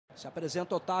Se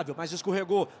apresenta Otávio, mas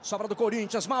escorregou. Sobra do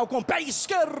Corinthians, mal com pé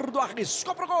esquerdo.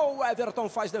 Arriscou pro gol. Everton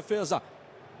faz defesa.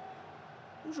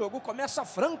 O jogo começa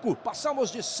franco.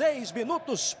 Passamos de 6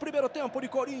 minutos. Primeiro tempo de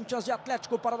Corinthians e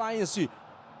Atlético Paranaense.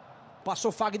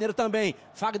 Passou Fagner também.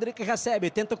 Fagner que recebe.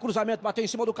 Tenta o cruzamento. Bateu em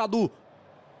cima do Cadu.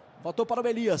 Voltou para o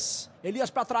Elias. Elias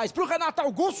para trás. Para o Renato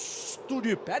Augusto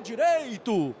de pé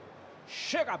direito.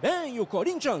 Chega bem o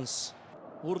Corinthians.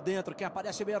 Por dentro, quem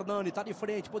aparece é o Hernani, tá de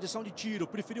frente, posição de tiro,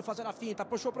 preferiu fazer a finta,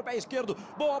 puxou pro pé esquerdo,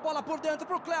 boa bola por dentro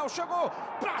pro Cléo, chegou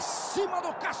pra cima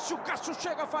do Cássio, Cássio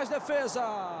chega, faz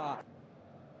defesa.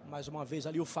 Mais uma vez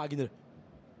ali o Fagner,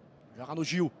 joga no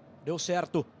Gil, deu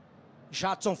certo,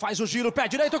 Jadson faz o giro, pé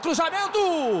direito, cruzamento,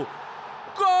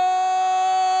 gol!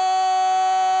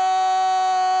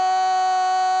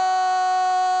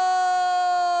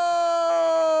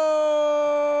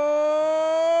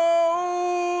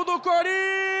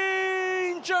 Corinthians!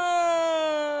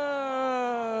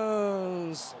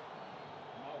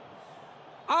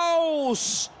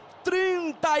 Aos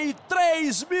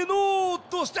 33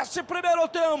 minutos desse primeiro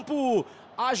tempo,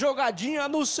 a jogadinha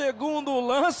no segundo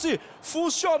lance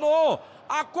funcionou.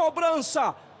 A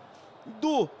cobrança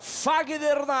do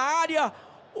Fagner na área,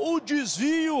 o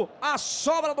desvio, a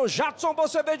sobra do Jadson,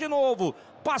 você vê de novo.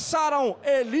 Passaram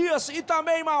Elias e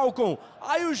também Malcom.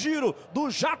 Aí o giro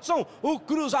do Jadson, o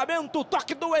cruzamento, o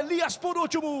toque do Elias por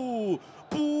último.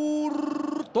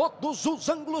 Por todos os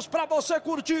ângulos para você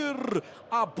curtir.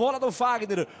 A bola do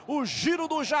Fagner, o giro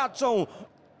do Jadson.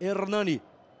 Hernani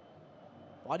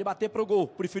pode bater pro gol,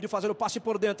 preferiu fazer o passe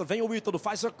por dentro. Vem o Ítalo,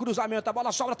 faz o cruzamento, a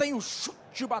bola sobra, tem o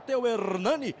chute, bateu o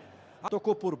Hernani.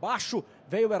 Tocou por baixo,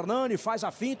 veio o Hernani, faz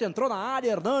a finta, entrou na área,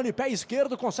 Hernani, pé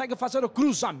esquerdo, consegue fazer o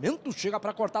cruzamento, chega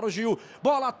para cortar o Gil,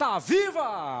 bola tá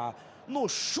viva, no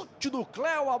chute do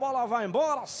Cléo, a bola vai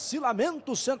embora, se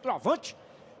lamenta o centroavante,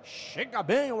 chega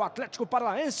bem o Atlético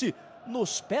Paranaense,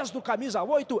 nos pés do camisa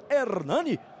 8,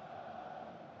 Hernani.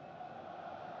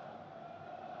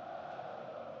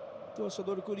 O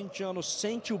torcedor corintiano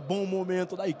sente o bom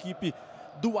momento da equipe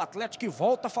do Atlético e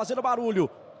volta a fazer barulho.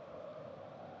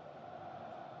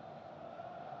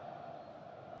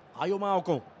 Aí o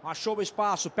Malcom achou o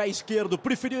espaço, pé esquerdo,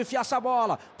 preferiu enfiar essa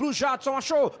bola pro Jadson,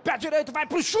 achou, pé direito, vai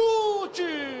pro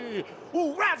chute!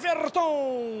 O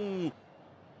Everton!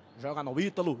 Joga no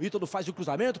Ítalo, Ítalo faz o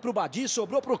cruzamento pro Badi,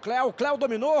 sobrou pro Cléo, Cléo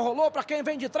dominou, rolou pra quem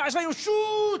vem de trás, vem o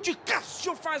chute!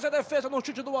 Cássio faz a defesa no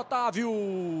chute do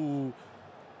Otávio!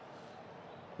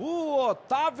 O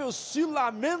Otávio se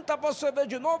lamenta, você vê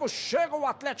de novo, chega o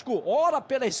Atlético, ora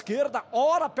pela esquerda,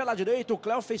 ora pela direita, o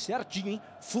Cléo fez certinho, hein?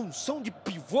 Função de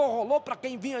pivô, rolou para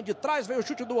quem vinha de trás, veio o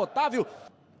chute do Otávio,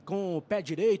 com o pé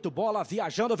direito, bola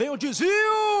viajando, vem o desvio!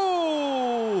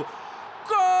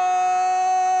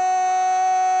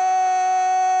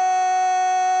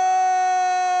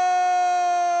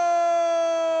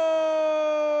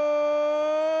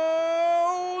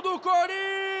 Gol do Corinthians!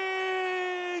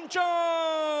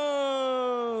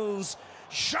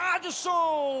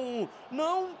 Jadson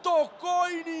não tocou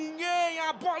em ninguém,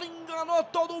 a bola enganou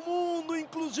todo mundo,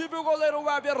 inclusive o goleiro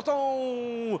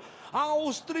Everton.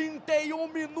 Aos 31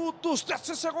 minutos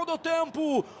desse segundo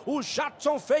tempo, o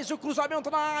Jadson fez o cruzamento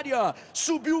na área,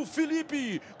 subiu o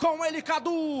Felipe, com ele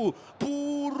Cadu,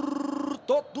 por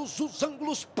todos os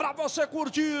ângulos para você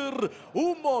curtir.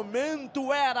 O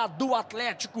momento era do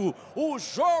Atlético, o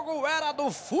jogo era do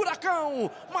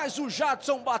Furacão, mas o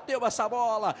Jadson bateu essa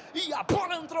bola e a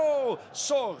bola entrou.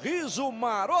 Sorriso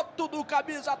maroto do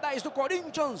camisa 10 do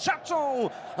Corinthians,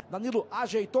 Jadson. Danilo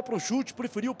ajeitou para o chute,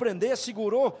 preferiu prender,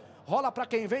 segurou. Rola para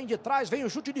quem vem de trás, vem o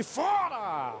chute de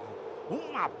fora.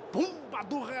 Uma bomba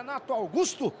do Renato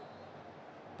Augusto.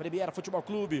 Premier Futebol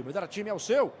Clube, o melhor time é o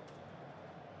seu.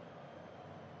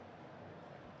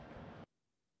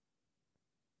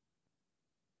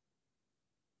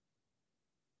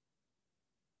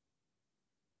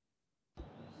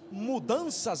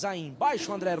 Mudanças aí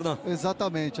embaixo, André Hernan.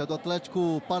 Exatamente, a do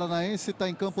Atlético Paranaense está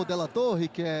em campo Della Torre,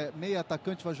 que é meio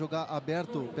atacante, vai jogar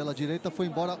aberto pela direita, foi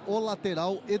embora o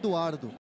lateral Eduardo.